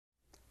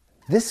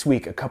This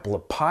week, a couple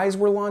of Pis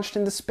were launched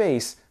into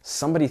space,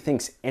 somebody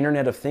thinks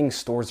Internet of Things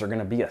stores are going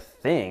to be a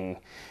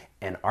thing,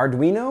 and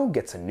Arduino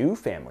gets a new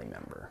family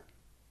member.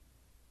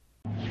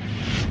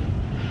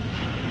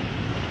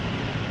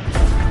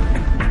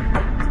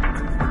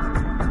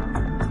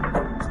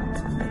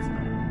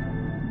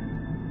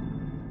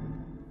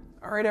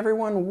 All right,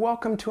 everyone,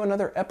 welcome to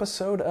another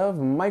episode of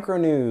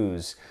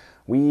µNews.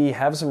 We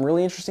have some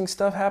really interesting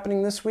stuff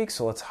happening this week,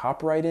 so let's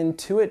hop right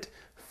into it.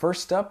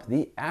 First up,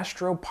 the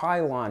Astro Pi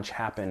launch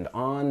happened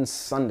on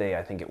Sunday,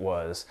 I think it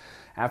was.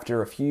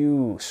 After a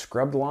few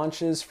scrubbed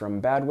launches from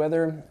bad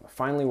weather,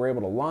 finally we're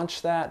able to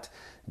launch that.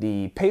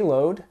 The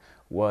payload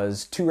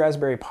was 2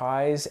 Raspberry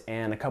Pis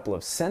and a couple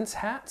of Sense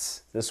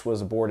hats. This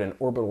was aboard an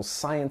Orbital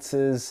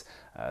Sciences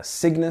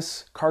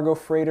Cygnus cargo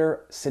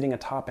freighter sitting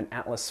atop an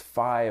Atlas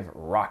V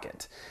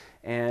rocket.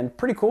 And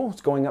pretty cool,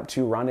 it's going up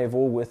to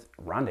rendezvous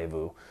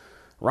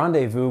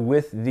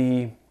with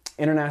the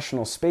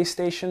International Space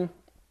Station.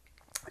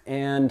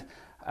 And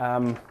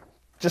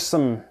just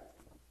some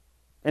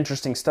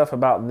interesting stuff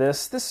about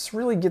this. This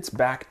really gets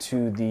back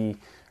to the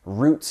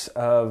roots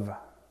of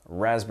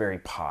Raspberry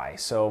Pi.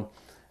 So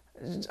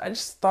I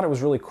just thought it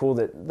was really cool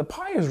that the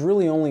Pi is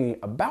really only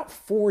about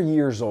 4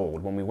 years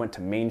old when we went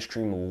to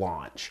mainstream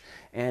launch.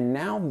 And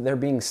now they're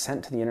being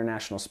sent to the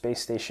International Space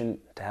Station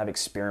to have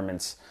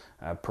experiments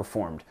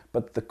performed.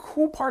 But the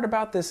cool part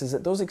about this is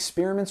that those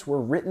experiments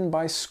were written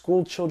by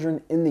school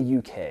children in the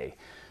UK.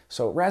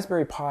 So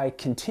Raspberry Pi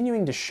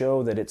continuing to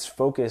show that its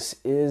focus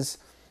is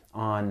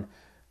on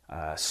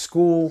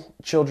school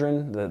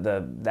children,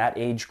 that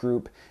age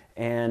group,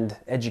 and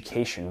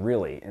education,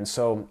 really. And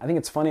so I think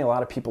it's funny, a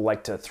lot of people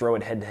like to throw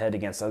it head-to-head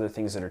against other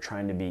things that are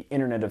trying to be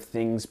Internet of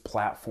Things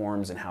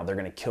platforms and how they're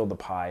going to kill the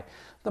Pi.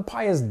 The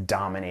Pi is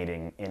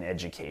dominating in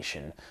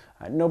education.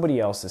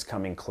 Nobody else is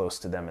coming close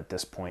to them at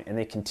this point, and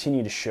they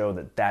continue to show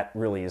that that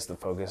really is the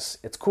focus.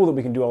 It's cool that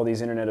we can do all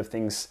these Internet of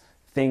Things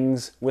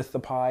with the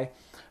Pi,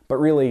 but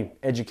really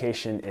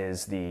education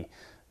is the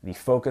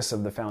focus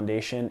of the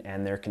foundation,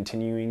 and they're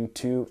continuing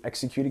to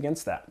execute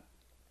against that.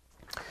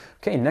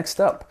 Okay, next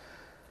up.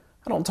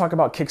 I don't talk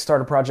about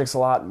Kickstarter projects a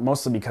lot,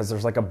 mostly because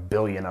there's like 1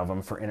 billion of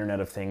them for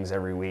Internet of Things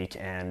every week,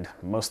 and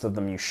most of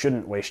them you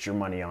shouldn't waste your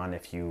money on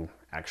if you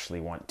actually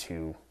want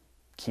to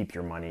keep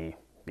your money,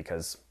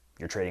 because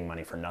you're trading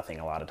money for nothing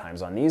a lot of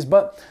times on these.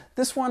 But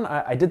this one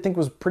I did think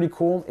was pretty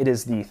cool. It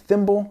is the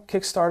Thimble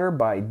Kickstarter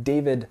by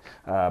David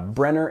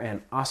Brenner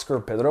and Oscar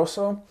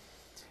Pedroso.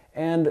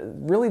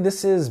 And really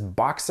this is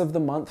Box of the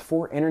Month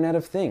for Internet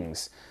of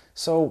Things.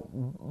 So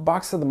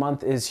Box of the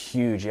Month is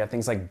huge. You have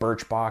things like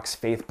Birchbox,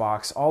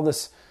 Faithbox, all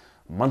this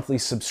monthly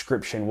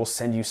subscription will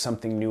send you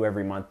something new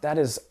every month. That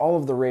is all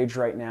of the rage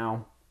right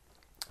now.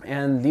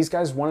 And these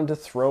guys wanted to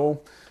throw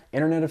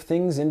Internet of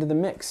Things into the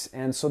mix.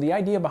 And so the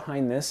idea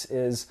behind this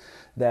is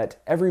that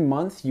every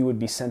month you would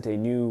be sent a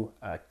new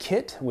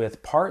kit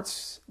with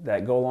parts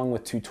that go along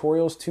with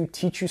tutorials to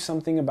teach you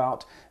something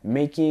about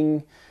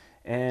making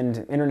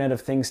and Internet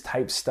of Things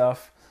type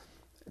stuff.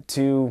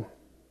 To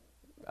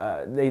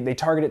they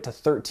target it to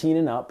 13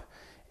 and up,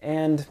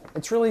 and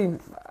it's really,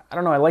 I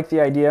don't know, I like the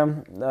idea.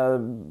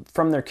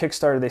 From their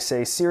Kickstarter, they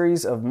say,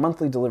 series of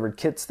monthly delivered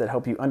kits that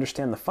help you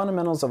understand the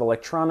fundamentals of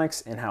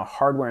electronics and how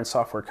hardware and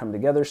software come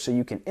together so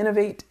you can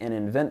innovate and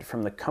invent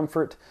from the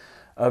comfort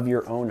of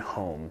your own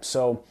home.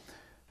 So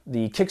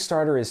the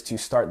Kickstarter is to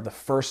start the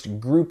first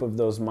group of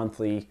those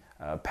monthly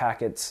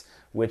packets,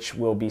 which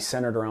will be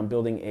centered around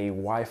building a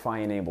Wi-Fi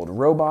enabled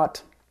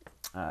robot.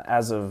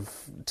 As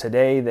of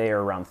today, they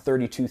are around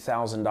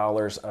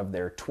 $32,000 of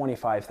their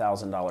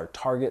 $25,000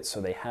 target,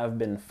 so they have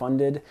been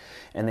funded,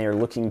 and they are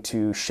looking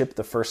to ship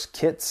the first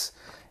kits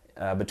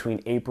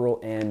between April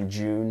and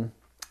June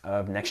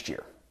of next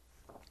year.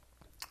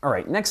 All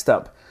right, next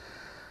up,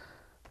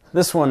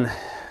 this one's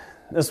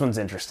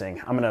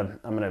interesting. I'm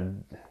gonna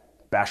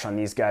bash on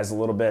these guys a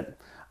little bit.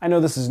 I know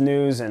this is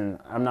news, and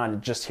I'm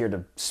not just here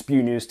to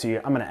spew news to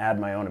you. I'm going to add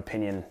my own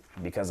opinion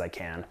because I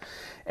can.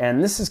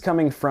 And this is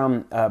coming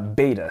from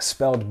Beta,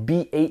 spelled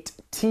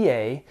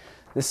B8TA.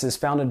 This is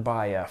founded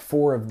by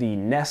 4 of the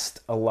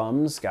Nest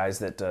alums, guys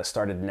that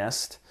started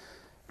Nest.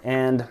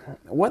 And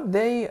what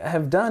they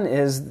have done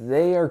is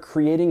they are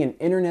creating an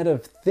Internet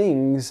of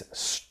Things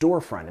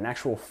storefront, an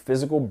actual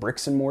physical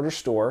bricks and mortar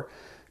store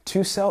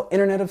to sell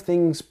Internet of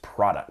Things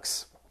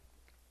products.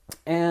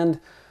 And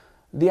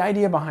the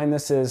idea behind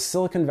this is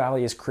Silicon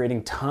Valley is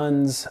creating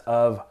tons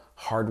of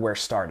hardware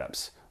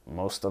startups.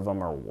 Most of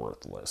them are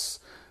worthless.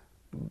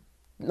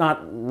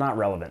 Not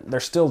relevant.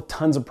 There's still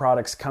tons of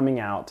products coming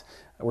out.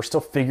 We're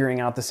still figuring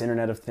out this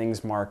Internet of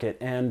Things market,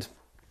 and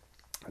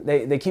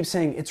they keep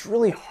saying it's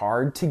really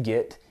hard to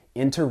get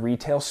into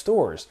retail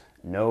stores.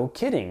 No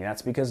kidding.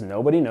 That's because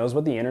nobody knows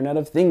what the Internet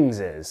of Things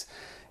is.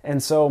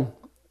 And so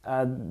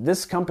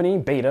this company,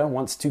 Beta,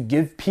 wants to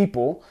give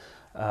people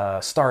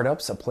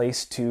startups a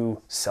place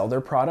to sell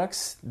their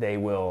products. They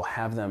will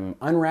have them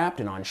unwrapped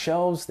and on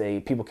shelves.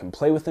 People can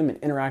play with them and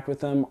interact with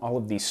them. All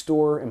of the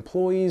store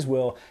employees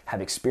will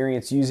have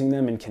experience using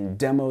them and can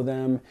demo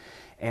them.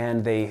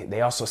 And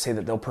they also say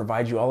that they'll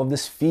provide you all of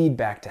this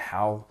feedback to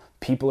how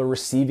people are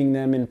receiving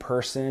them in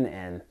person,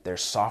 and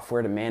there's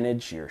software to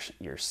manage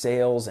your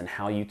sales and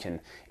how you can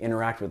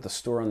interact with the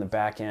store on the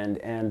back end.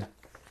 And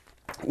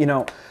you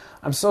know,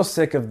 I'm so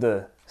sick of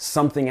the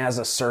something as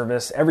a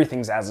service.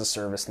 Everything's as a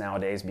service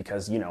nowadays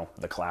because, you know,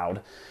 the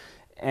cloud.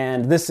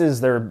 And this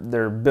is they're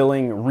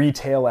billing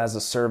retail as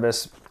a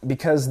service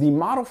because the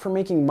model for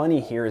making money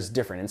here is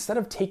different. Instead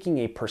of taking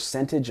a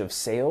percentage of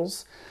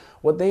sales,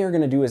 what they are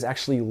going to do is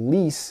actually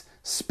lease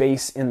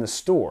space in the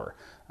store.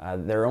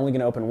 They're only going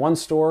to open one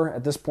store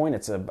at this point.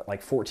 It's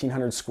like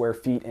 1,400 square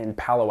feet in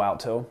Palo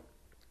Alto,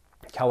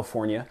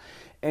 California.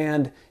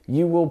 And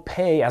you will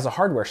pay, as a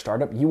hardware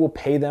startup, you will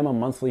pay them a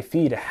monthly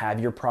fee to have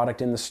your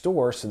product in the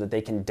store so that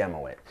they can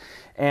demo it.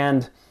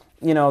 And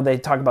you know, they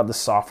talk about the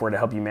software to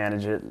help you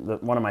manage it.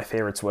 One of my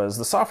favorites was,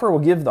 the software will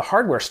give the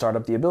hardware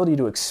startup the ability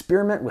to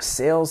experiment with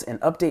sales and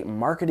update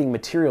marketing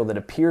material that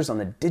appears on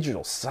the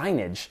digital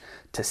signage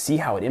to see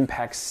how it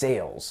impacts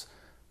sales.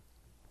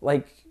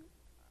 Like,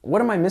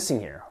 what am I missing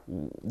here?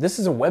 This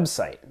is a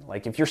website.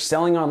 Like, if you're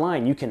selling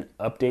online, you can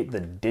update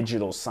the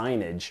digital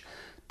signage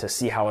to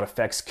see how it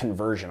affects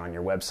conversion on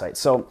your website.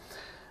 So,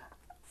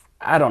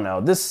 I don't know.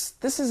 This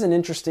is an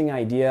interesting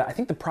idea. I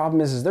think the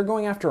problem is they're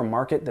going after a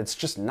market that's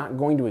just not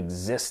going to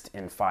exist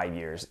in 5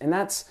 years. And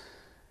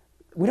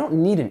we don't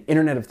need an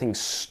Internet of Things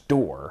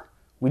store.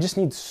 We just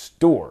need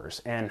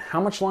stores. And how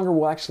much longer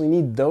we'll actually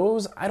need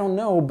those, I don't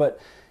know. But,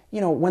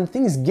 you know, when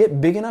things get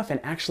big enough and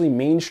actually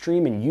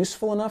mainstream and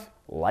useful enough,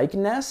 like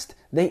Nest,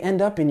 they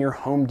end up in your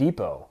Home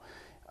Depot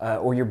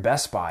or your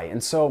Best Buy.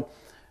 And so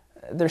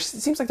it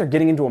seems like they're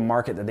getting into a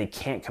market that they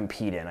can't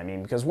compete in. I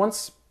mean, because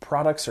once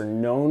products are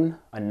known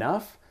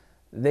enough,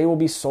 they will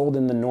be sold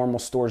in the normal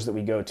stores that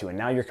we go to, and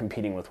now you're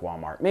competing with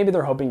Walmart. Maybe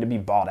they're hoping to be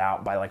bought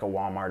out by like a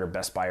Walmart or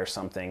Best Buy or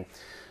something.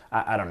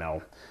 I don't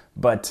know,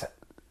 but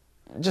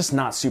just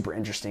not super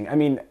interesting. I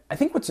mean, I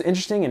think what's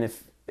interesting, and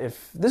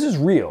if this is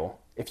real,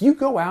 if you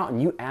go out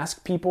and you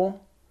ask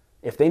people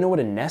if they know what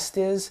a Nest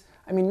is,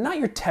 I mean, not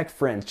your tech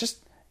friends,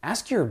 just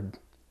ask your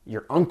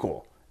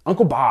uncle,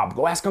 Uncle Bob.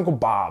 Go ask Uncle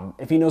Bob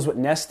if he knows what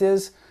Nest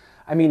is.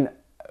 I mean,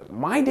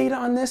 my data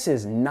on this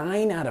is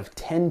 9 out of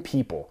 10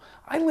 people.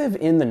 I live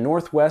in the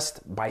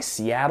Northwest by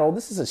Seattle.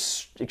 This is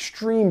an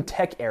extreme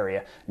tech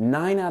area.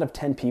 9 out of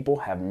 10 people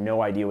have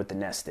no idea what the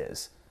Nest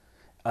is.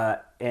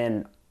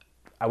 And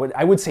I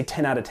would say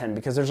 10 out of 10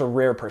 because there's a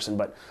rare person,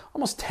 but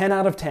almost 10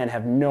 out of 10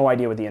 have no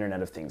idea what the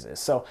Internet of Things is.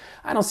 So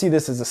I don't see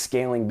this as a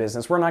scaling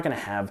business. We're not going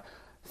to have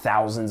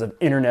thousands of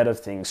Internet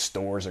of Things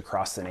stores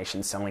across the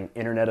nation selling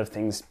Internet of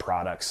Things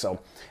products.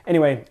 So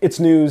anyway, it's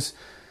news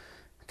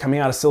coming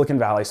out of Silicon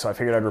Valley, so I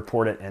figured I'd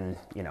report it and,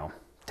 you know,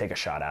 take a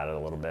shot at it a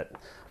little bit.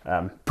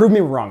 Prove me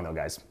wrong though,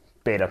 guys.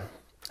 Beta.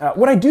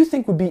 What I do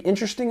think would be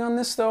interesting on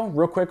this though,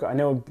 real quick, I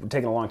know we're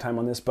taking a long time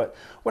on this, but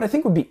what I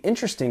think would be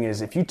interesting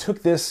is if you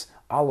took this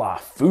a la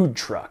food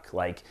truck.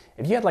 Like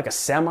if you had like a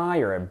semi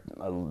or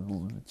a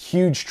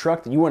huge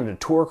truck that you wanted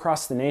to tour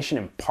across the nation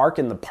and park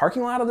in the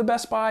parking lot of the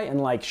Best Buy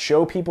and like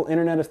show people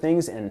Internet of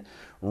Things and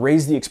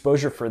raise the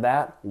exposure for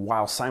that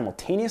while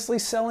simultaneously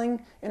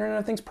selling Internet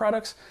of Things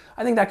products,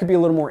 I think that could be a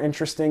little more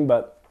interesting,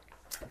 but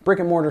brick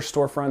and mortar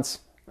storefronts,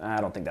 I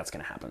don't think that's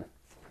going to happen.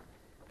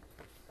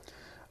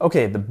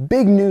 Okay, the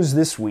big news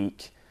this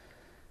week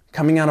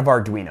coming out of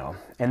Arduino,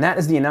 and that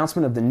is the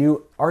announcement of the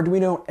new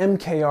Arduino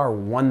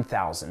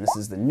MKR1000. This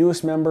is the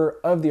newest member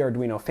of the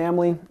Arduino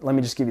family. Let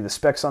me just give you the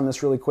specs on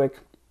this really quick.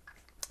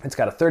 It's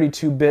got a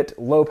 32-bit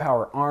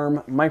low-power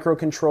ARM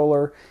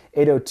microcontroller,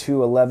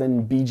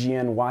 802.11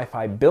 BGN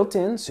Wi-Fi built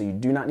in, so you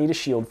do not need a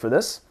shield for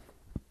this.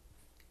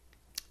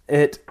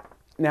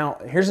 Now,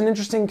 here's an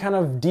interesting kind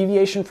of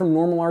deviation from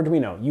normal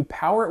Arduino. You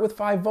power it with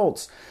 5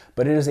 volts,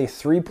 but it is a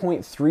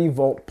 3.3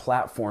 volt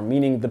platform,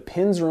 meaning the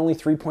pins are only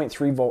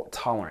 3.3 volt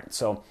tolerant.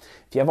 So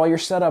if you have all your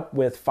setup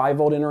with 5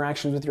 volt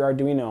interactions with your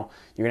Arduino,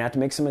 you're gonna have to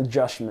make some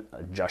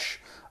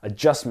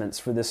adjustments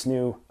for this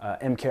new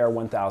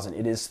MKR1000.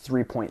 It is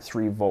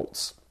 3.3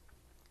 volts.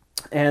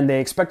 And they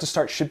expect to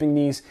start shipping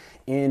these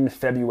in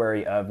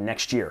February of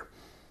next year.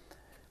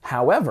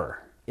 However,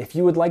 if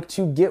you would like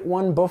to get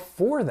one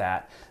before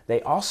that,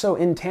 they also,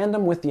 in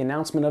tandem with the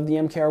announcement of the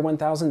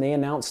MKR1000, they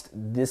announced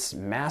this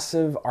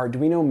massive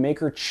Arduino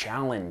Maker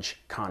Challenge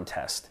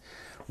contest,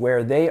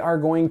 where they are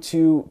going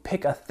to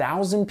pick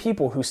 1,000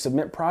 people who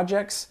submit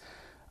projects,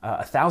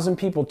 1,000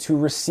 people to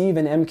receive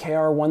an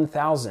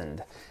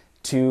MKR1000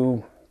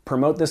 to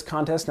promote this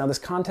contest. Now, this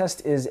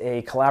contest is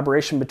a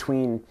collaboration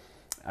between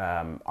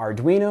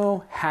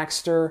Arduino,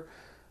 Hackster,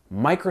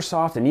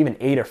 Microsoft, and even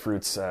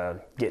Adafruit's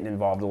getting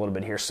involved a little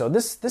bit here. So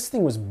this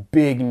thing was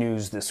big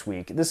news this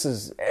week.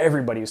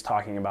 Everybody was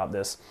talking about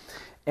this.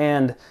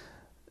 And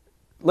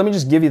let me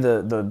just give you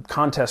the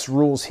contest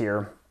rules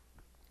here.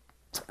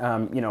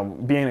 Being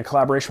in a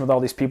collaboration with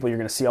all these people, you're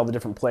going to see all the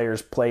different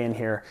players play in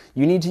here.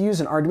 You need to use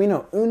an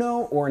Arduino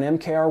Uno or an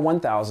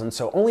MKR1000.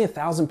 So only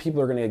 1,000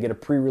 people are going to get a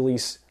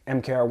pre-release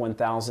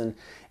MKR1000.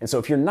 And so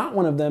if you're not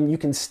one of them, you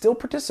can still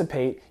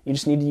participate. You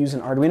just need to use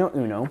an Arduino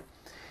Uno.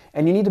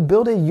 And you need to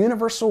build a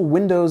universal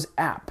Windows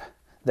app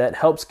that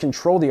helps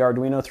control the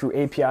Arduino through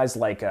APIs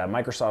like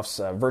Microsoft's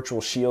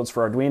Virtual Shields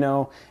for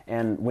Arduino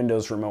and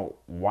Windows Remote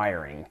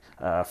Wiring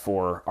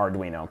for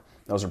Arduino.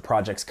 Those are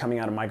projects coming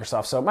out of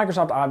Microsoft. So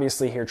Microsoft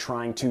obviously here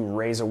trying to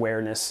raise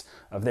awareness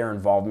of their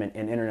involvement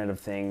in Internet of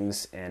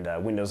Things and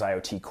Windows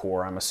IoT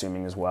Core, I'm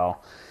assuming as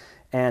well.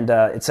 And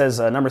it says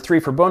number 3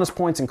 for bonus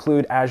points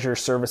include Azure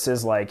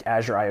services like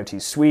Azure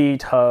IoT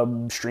Suite,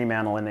 Hub, Stream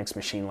Analytics,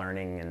 Machine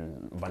Learning,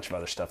 and a bunch of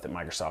other stuff that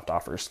Microsoft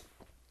offers.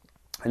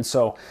 And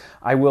so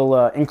I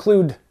will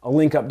include a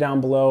link up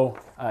down below.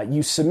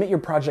 You submit your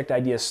project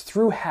ideas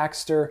through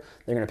Hackster.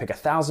 They're going to pick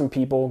 1,000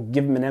 people,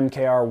 give them an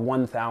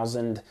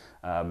MKR1000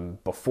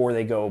 before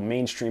they go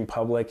mainstream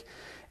public.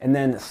 And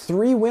then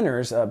 3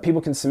 winners,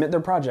 people can submit their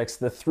projects.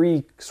 The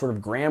 3 sort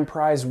of grand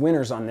prize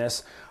winners on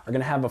this are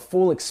going to have a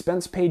full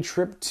expense-paid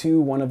trip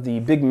to one of the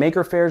big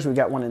maker fairs. We've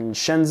got one in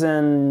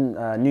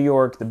Shenzhen, New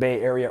York, the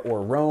Bay Area,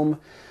 or Rome.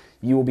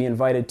 You will be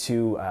invited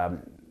to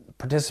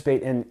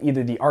participate in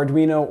either the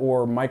Arduino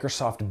or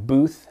Microsoft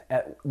booth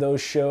at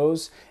those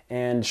shows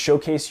and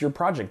showcase your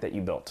project that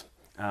you built.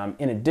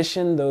 In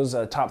addition, those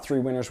top 3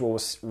 winners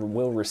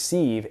will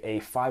receive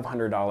a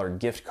 $500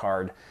 gift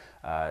card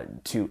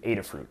to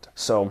Adafruit.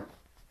 So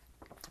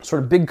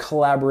sort of big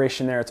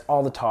collaboration there. It's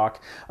all the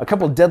talk. A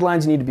couple of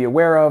deadlines you need to be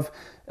aware of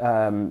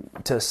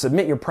to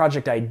submit your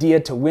project idea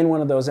to win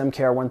one of those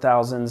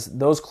MKR1000s.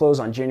 Those close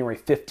on January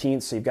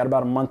 15th, so you've got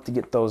about a month to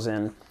get those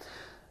in.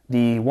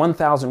 The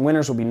 1,000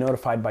 winners will be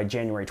notified by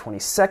January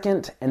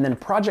 22nd, and then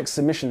project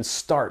submissions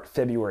start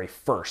February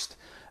 1st.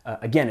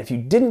 Again, if you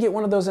didn't get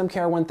one of those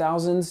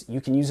MKR1000s,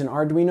 you can use an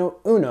Arduino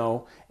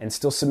Uno and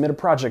still submit a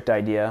project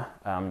idea.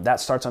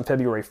 That starts on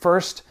February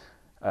 1st.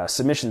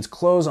 Submissions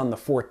close on the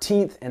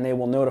 14th, and they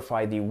will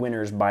notify the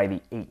winners by the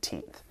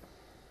 18th.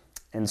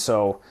 And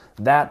so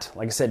that,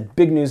 like I said,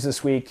 big news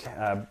this week.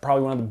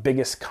 Probably one of the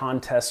biggest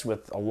contests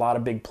with a lot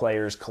of big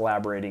players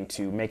collaborating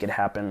to make it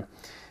happen.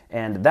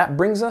 And that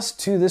brings us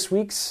to this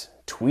week's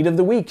Tweet of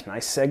the Week.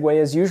 Nice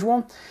segue as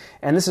usual.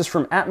 And this is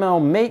from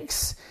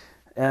 @melmakes.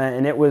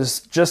 And it was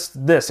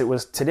just this. It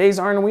was today's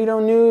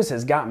Arduino news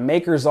has got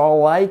makers all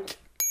like.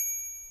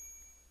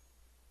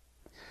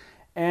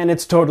 And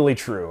it's totally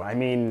true. I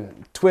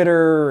mean,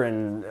 Twitter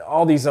and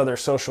all these other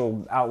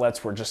social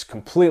outlets were just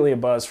completely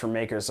abuzz for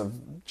makers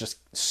of just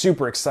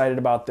super excited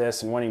about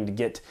this and wanting to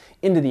get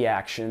into the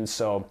action.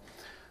 So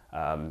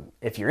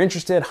if you're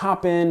interested,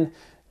 hop in.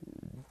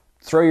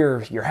 Throw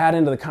your hat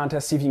into the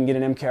contest, see if you can get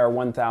an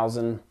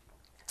MKR1000,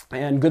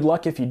 and good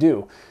luck if you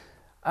do.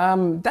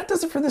 That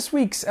does it for this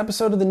week's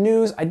episode of the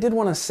news. I did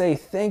want to say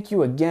thank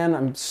you again.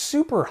 I'm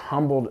super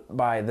humbled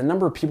by the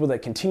number of people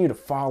that continue to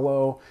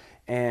follow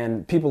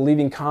and people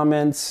leaving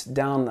comments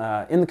down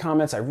in the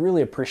comments. I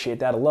really appreciate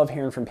that. I love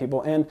hearing from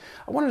people, and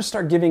I wanted to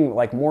start giving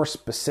like more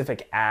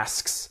specific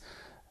asks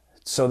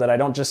so that I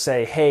don't just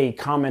say, hey,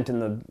 comment in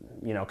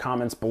the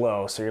comments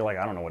below, so you're like,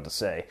 I don't know what to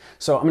say.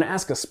 So I'm going to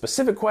ask a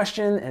specific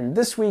question, and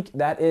this week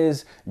that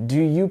is,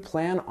 do you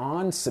plan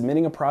on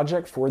submitting a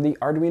project for the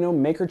Arduino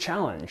Maker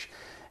Challenge?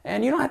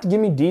 And you don't have to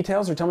give me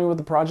details or tell me what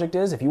the project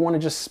is. If you want to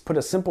just put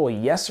a simple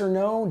yes or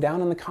no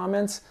down in the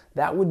comments,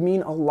 that would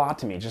mean a lot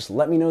to me. Just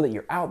let me know that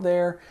you're out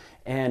there,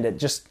 and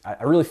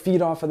I really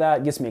feed off of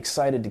that. It gets me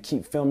excited to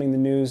keep filming the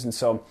news. And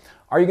so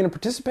are you going to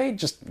participate?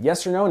 Just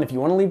yes or no. And if you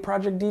want to leave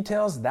project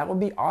details, that would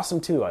be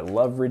awesome too. I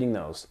love reading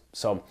those.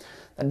 So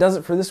that does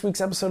it for this week's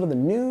episode of the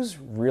news.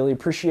 Really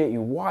appreciate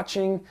you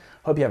watching.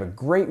 Hope you have a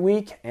great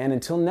week. And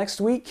until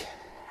next week,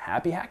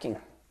 happy hacking.